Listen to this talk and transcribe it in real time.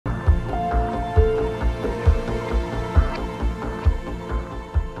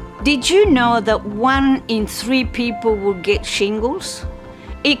Did you know that 1 in 3 people will get shingles?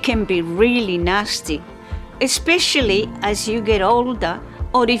 It can be really nasty, especially as you get older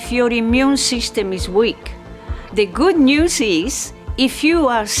or if your immune system is weak. The good news is, if you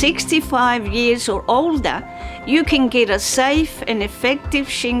are 65 years or older, you can get a safe and effective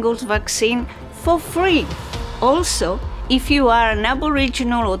shingles vaccine for free. Also, if you are an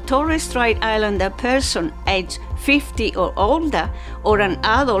Aboriginal or Torres Strait Islander person aged 50 or older, or an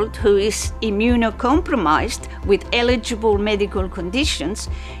adult who is immunocompromised with eligible medical conditions,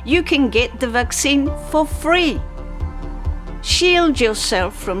 you can get the vaccine for free. Shield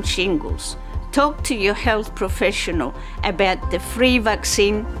yourself from shingles. Talk to your health professional about the free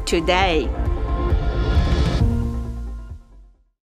vaccine today.